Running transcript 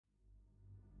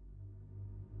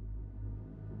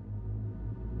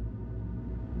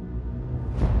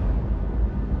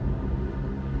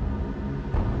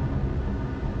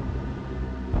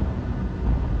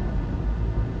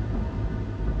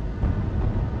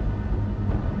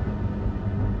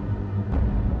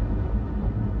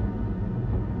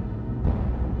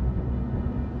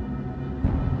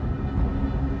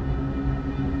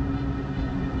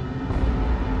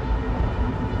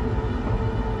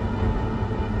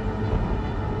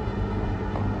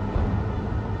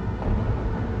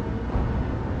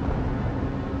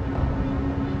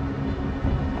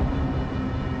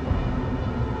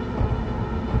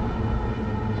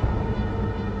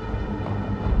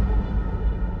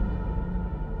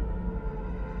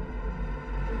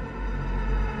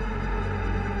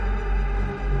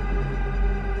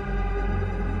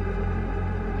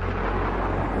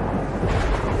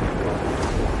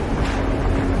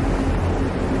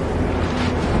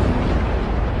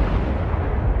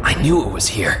Knew it was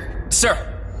here. Sir!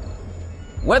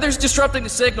 Weather's disrupting the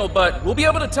signal, but we'll be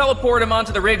able to teleport him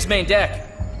onto the rig's main deck.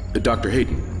 Dr.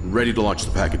 Hayden, ready to launch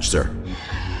the package, sir.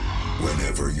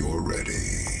 Whenever you're ready.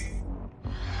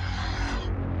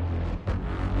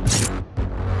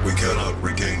 We cannot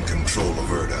regain control of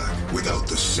Urdak without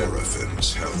the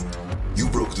Seraphim's help. You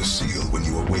broke the seal when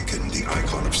you awakened the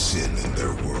icon of sin in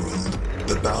their world.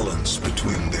 The balance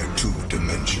between their two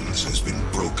dimensions has been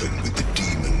broken with the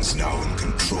demons now in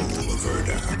control of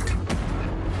Urdak.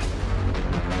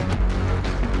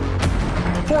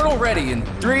 Portal ready in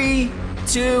 3,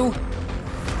 2...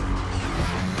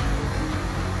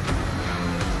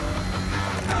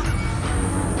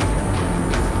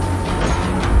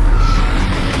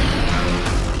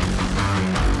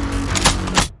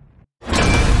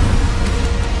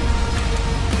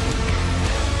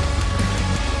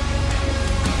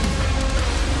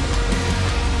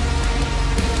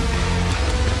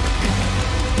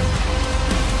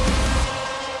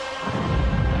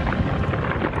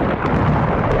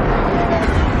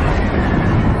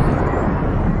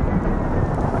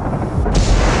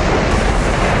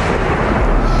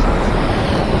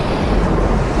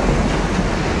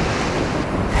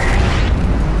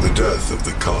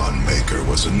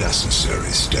 Was a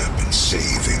necessary step in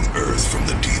saving Earth from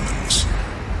the demons,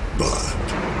 but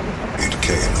it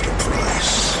came at a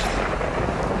price.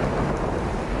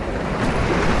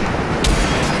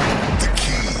 The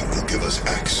key will give us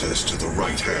access to the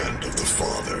right hand of the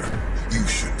Father. You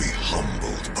should be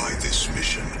humbled by this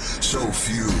mission. So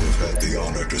few have had the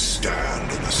honor to stand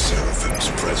in the Seraphim's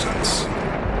presence.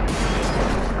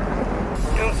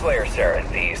 Doomslayer, sir.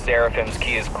 The Seraphim's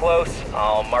key is close.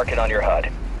 I'll mark it on your HUD.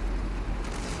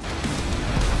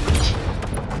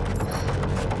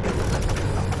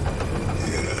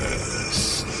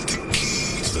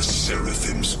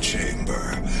 Seraphim's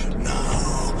chamber.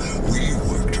 Now, we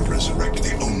work to resurrect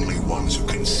the only ones who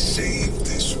can save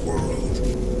this world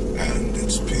and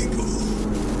its people.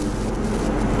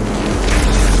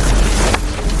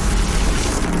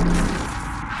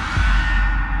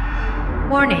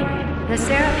 Warning. The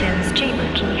Seraphim's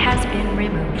chamber key has been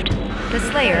removed. The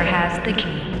Slayer has the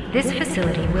key. This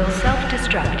facility will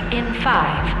self-destruct in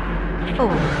 5,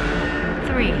 4,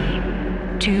 3,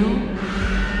 2,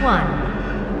 1.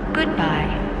 Goodbye.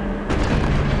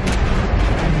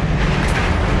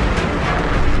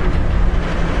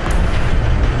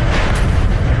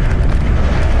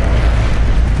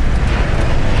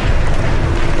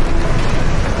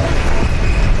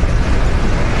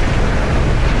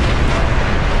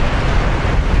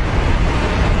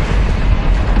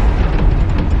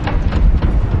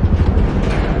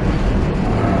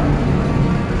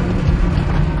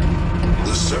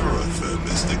 The Seraphim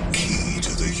is the key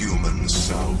to the human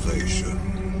salvation.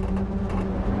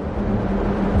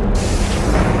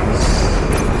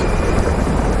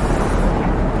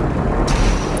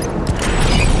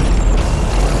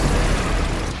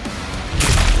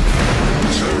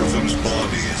 Seraphim's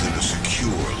body is in a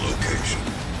secure location,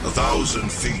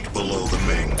 1,000 feet below the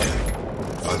main deck.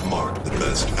 I've marked the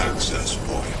best access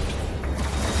point.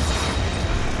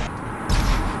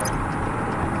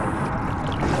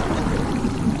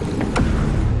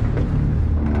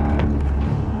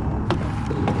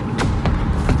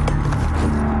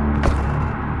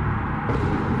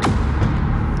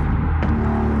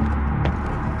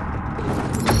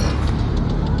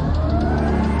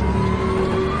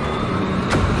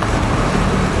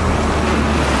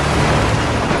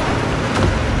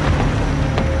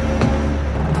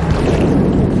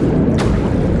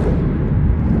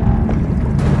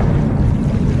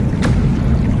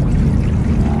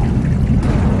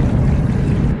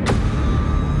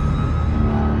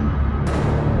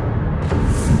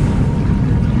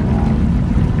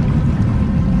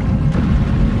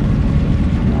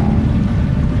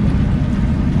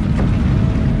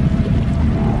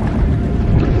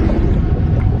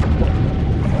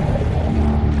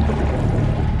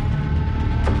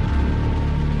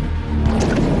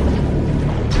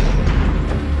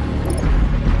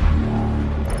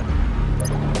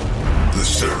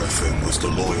 The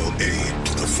loyal aid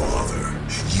to the Father.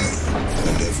 You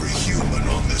and every human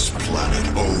on this planet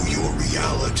owe your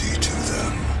reality to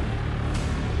them.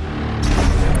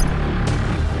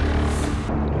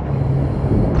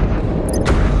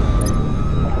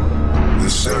 The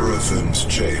Seraphim's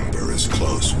chamber is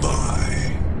close by.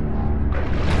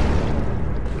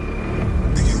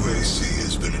 The UAC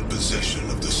has been in possession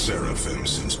of the Seraphim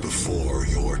since before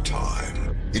your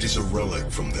time. It is a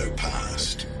relic from their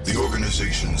past, the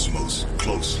organization's most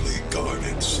closely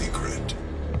guarded secret.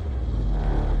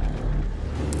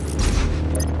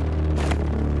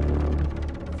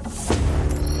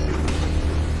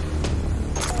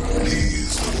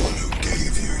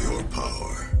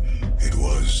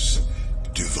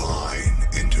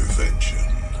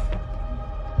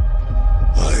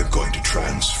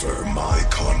 transfer my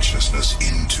consciousness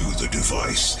into the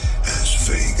device, as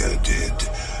Vega did.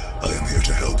 I am here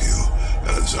to help you,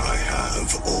 as I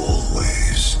have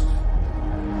always.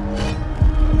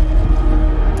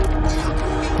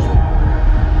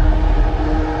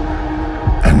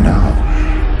 And now,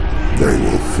 they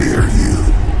will fear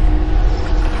you.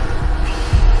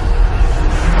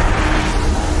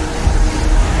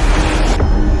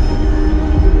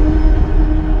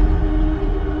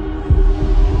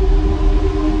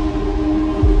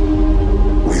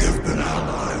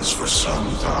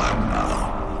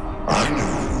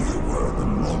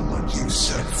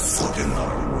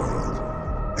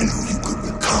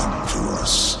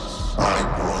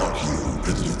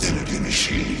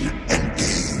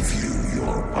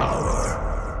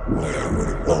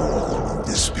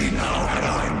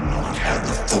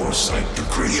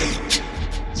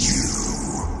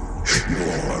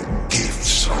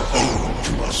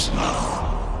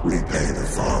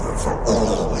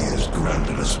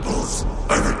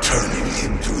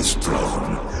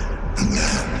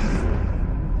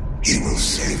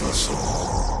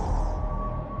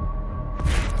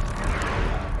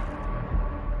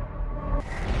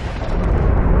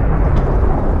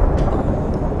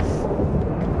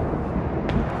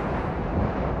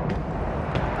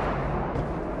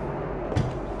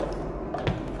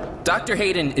 Dr.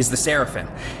 Hayden is the Seraphim.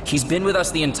 He's been with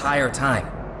us the entire time.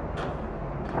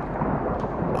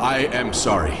 I am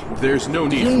sorry. There's no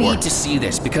need You for... need to see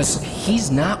this, because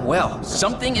he's not well.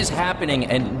 Something is happening,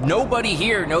 and nobody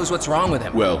here knows what's wrong with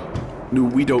him. Well,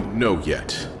 we don't know yet.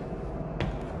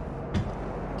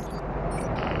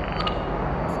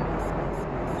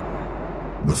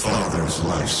 The Father's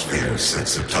life sphere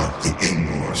sits atop the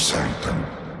indoor sanctum,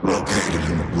 located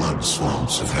in the blood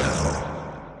swamps of hell.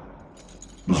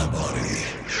 My body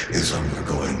is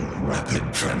undergoing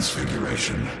rapid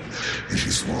transfiguration. It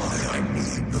is why I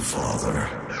need the Father.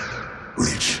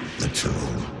 Reach the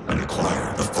tomb and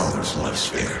acquire the Father's life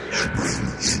sphere. Bring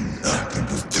him back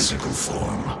into physical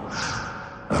form.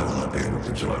 I will not be able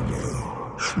to join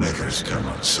you. Makers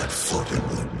cannot set foot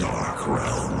into the dark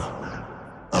realm.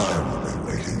 I will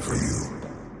be waiting for you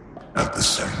at the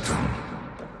sanctum.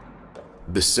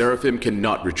 The Seraphim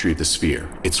cannot retrieve the sphere.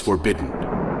 It's forbidden.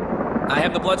 I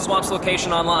have the Blood Swamp's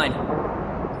location online.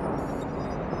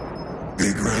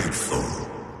 Be grateful.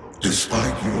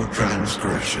 Despite your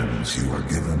transgressions, you are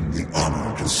given the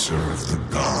honor to serve the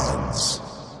gods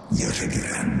yet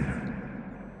again.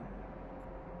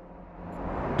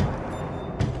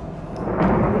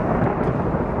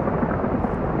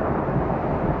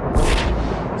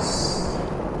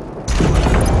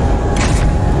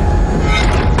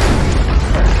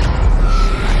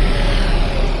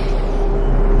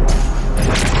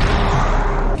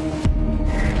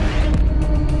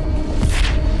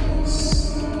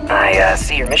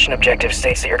 See, your mission objective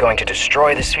states that you're going to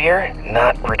destroy the sphere,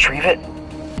 not retrieve it.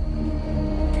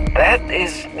 That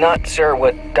is not, sir,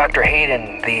 what Dr.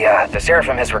 Hayden, the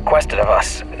Seraphim, has requested of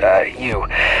us. You.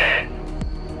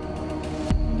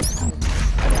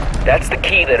 That's the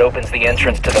key that opens the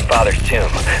entrance to the Father's tomb,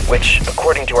 which,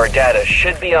 according to our data,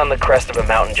 should be on the crest of a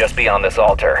mountain just beyond this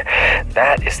altar.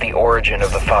 That is the origin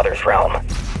of the Father's realm.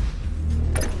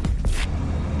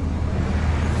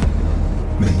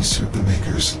 Many serve the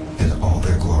Makers in all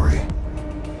their glory.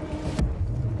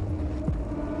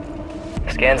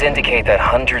 Scans indicate that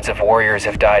hundreds of warriors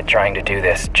have died trying to do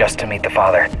this, just to meet the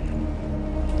Father.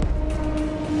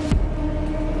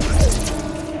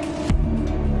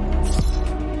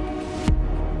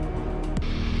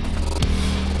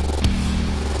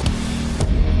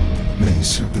 Many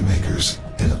serve the Makers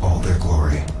in all their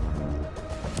glory.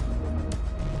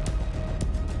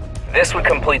 This would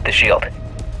complete the shield.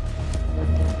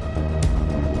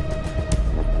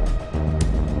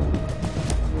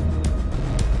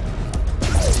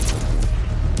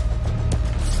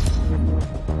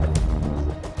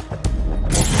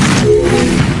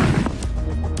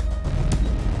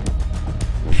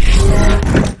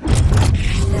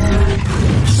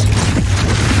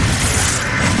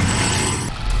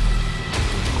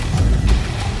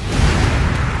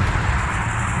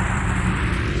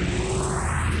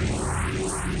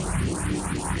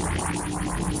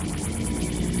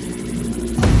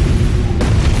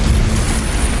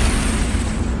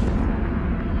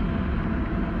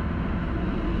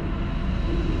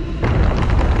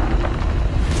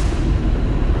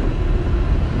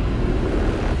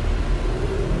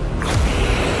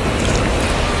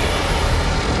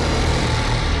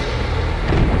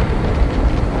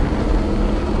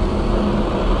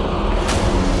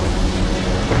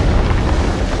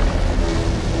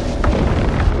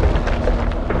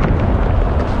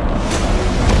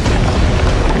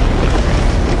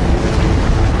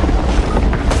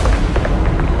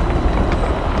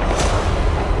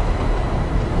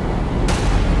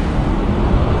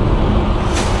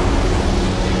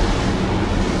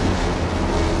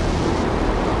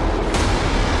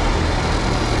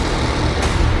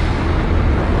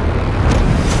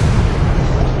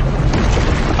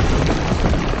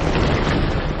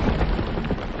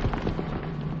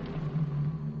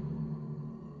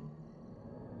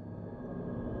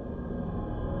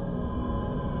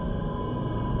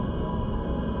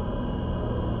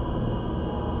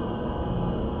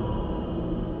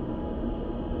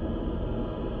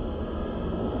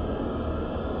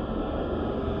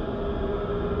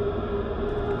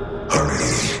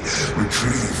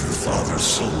 Father's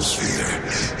soul sphere,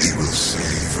 he will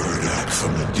save Urdak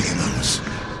from the demons.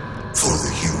 For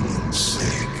the humans'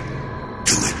 sake.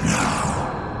 Do it now.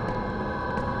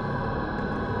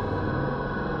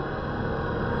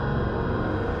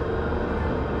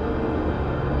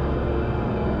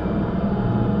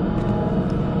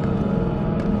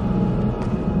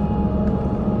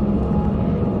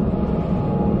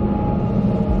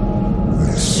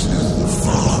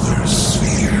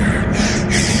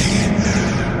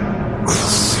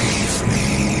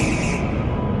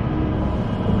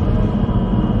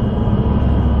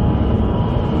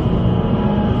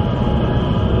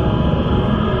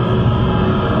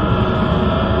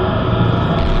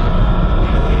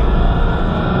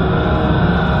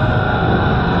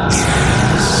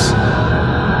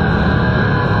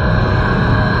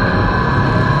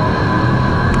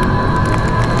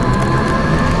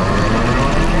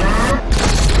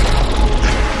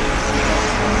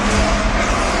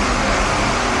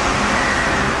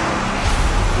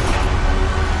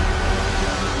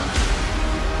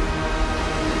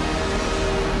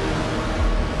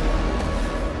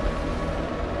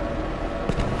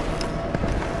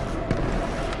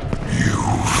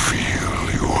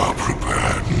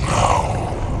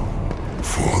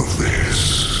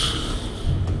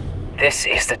 This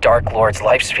is the Dark Lord's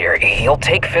life sphere. He'll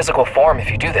take physical form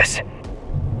if you do this.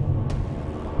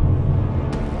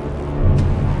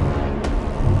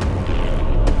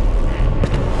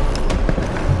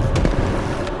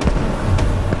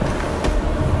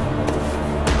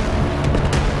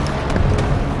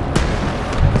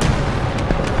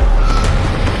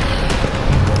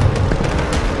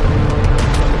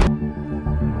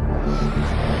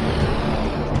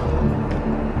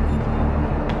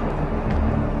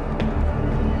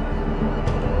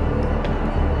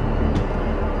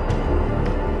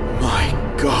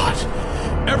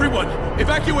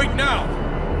 Evacuate now!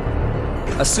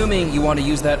 Assuming you want to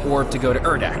use that orb to go to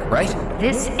Urdak, right?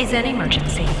 This is an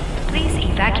emergency. Please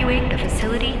evacuate the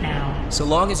facility now. So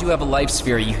long as you have a life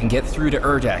sphere, you can get through to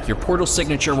Urdak. Your portal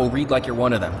signature will read like you're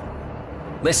one of them.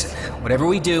 Listen, whatever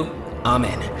we do, I'm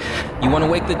in. You want to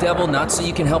wake the devil not so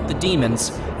you can help the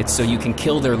demons, it's so you can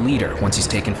kill their leader once he's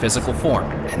taken physical form,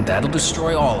 and that'll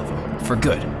destroy all of them, for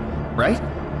good, right?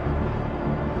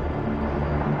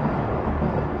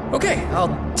 Okay,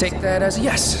 I'll take that as a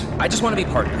yes. I just want to be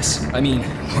part of this. I mean,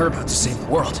 we're about to save the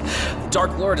world. The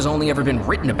Dark Lord has only ever been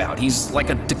written about. He's like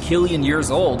a decillion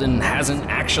years old and hasn't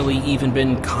actually even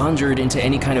been conjured into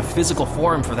any kind of physical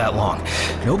form for that long.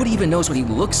 Nobody even knows what he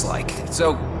looks like.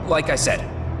 So, like I said,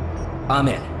 I'm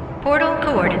in. Portal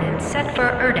coordinates set for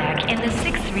Urdak in the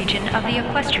 6th region of the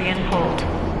Equestrian Hold.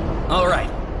 All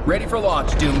right, ready for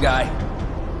launch, Doom Guy.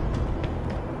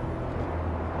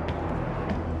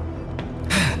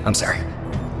 I'm sorry.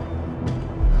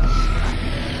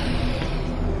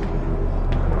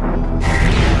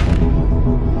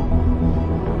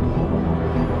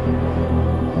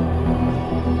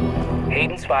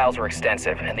 Hayden's files were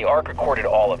extensive, and the Ark recorded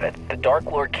all of it. The Dark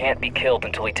Lord can't be killed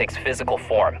until he takes physical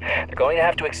form. They're going to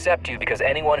have to accept you because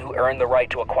anyone who earned the right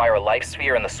to acquire a life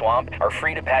sphere in the swamp are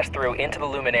free to pass through into the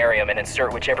Luminarium and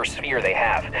insert whichever sphere they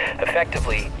have.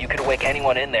 Effectively, you could awake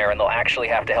anyone in there and they'll actually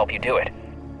have to help you do it.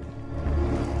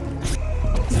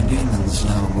 The demons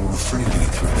now move freely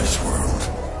through this world,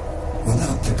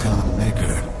 without the Khan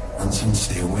Maker, and since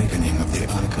the awakening of the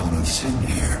icon of sin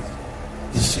here,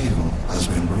 the seal has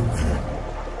been broken.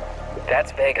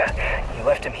 That's Vega. You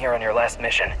left him here on your last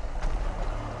mission.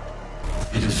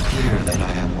 It is clear that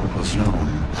I am what was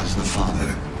known as the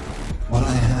Father. While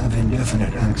I have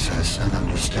indefinite access and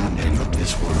understanding of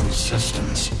this world's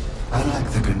systems, I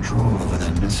lack the control over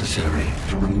them necessary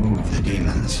to remove the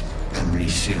demons and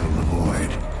reseal the void.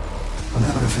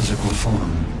 Without a physical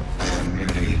form, I am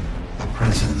merely a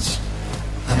presence.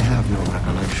 I have no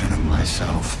recollection of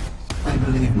myself. I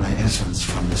believe my essence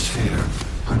from the sphere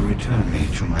could return me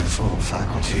to my full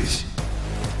faculties.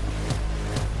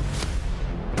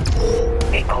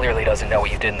 He clearly doesn't know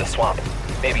what you did in the swamp.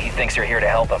 Maybe he thinks you're here to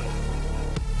help him.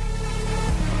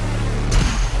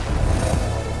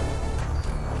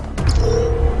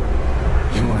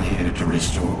 You are here to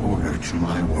restore order to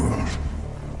my world.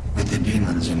 With the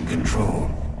demons in control,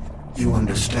 you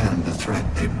understand the threat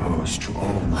they pose to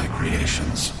all my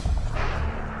creations.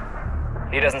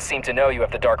 He doesn't seem to know you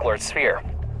have the Dark Lord sphere.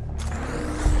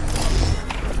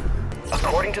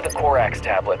 According to the Korax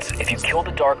tablets, if you kill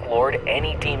the Dark Lord,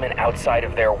 any demon outside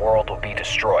of their world will be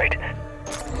destroyed.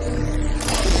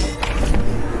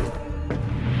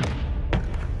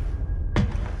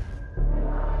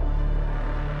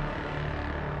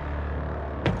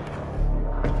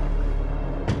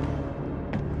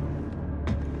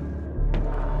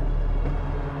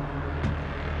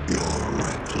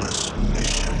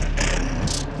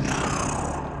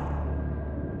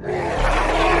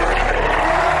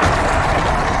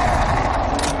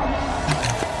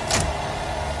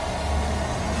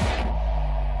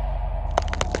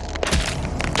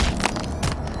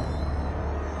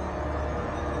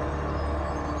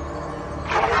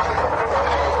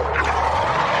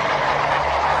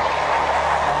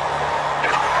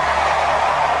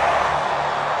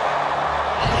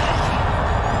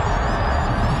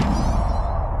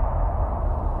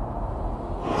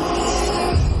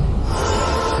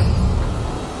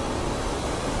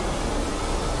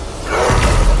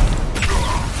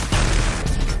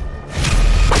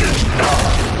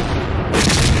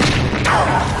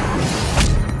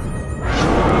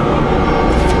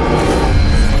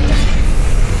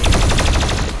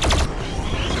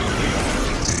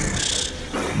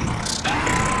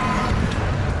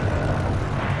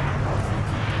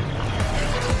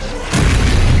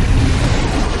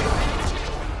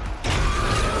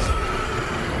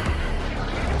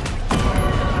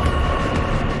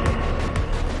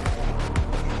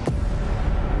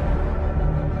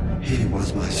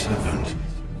 servant.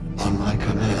 On my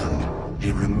command,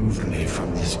 he removed me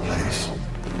from this place.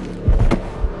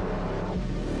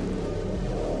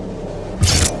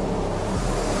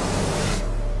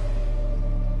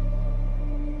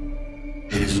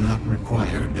 It is not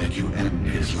required that you end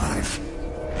his life.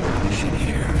 Your mission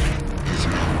here is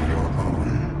now your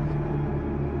own.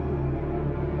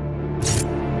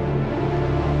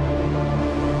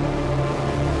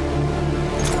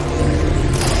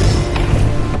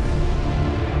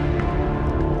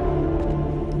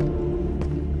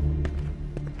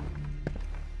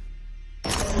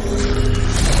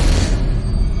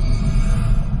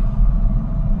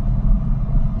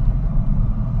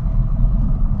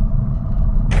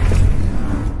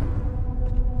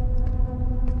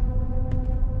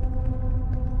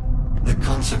 The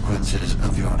consequences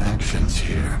of your actions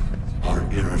here are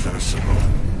irreversible.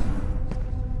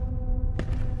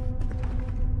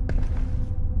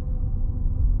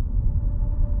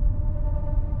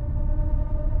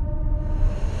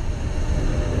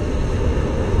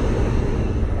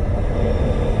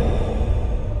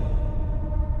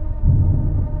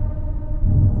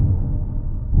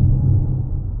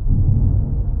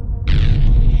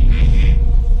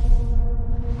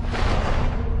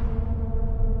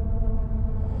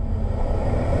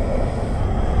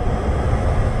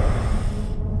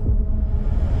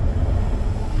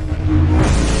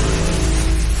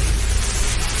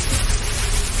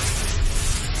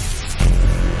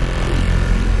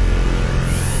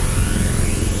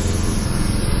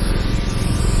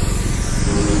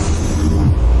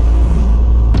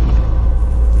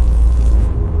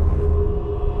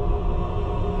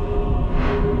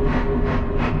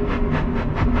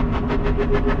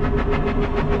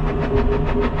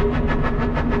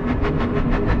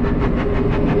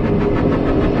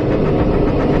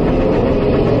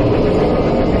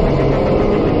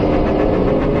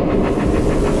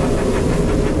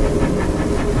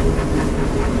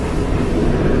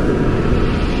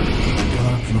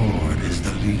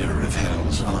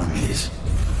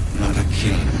 Not a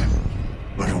king,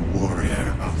 but a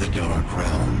warrior of the Dark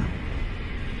Realm.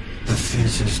 The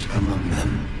fiercest among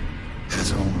them,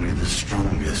 as only the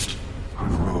strongest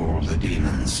could rule the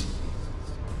demons.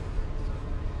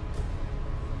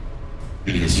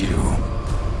 It is you,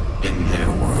 in their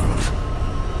world.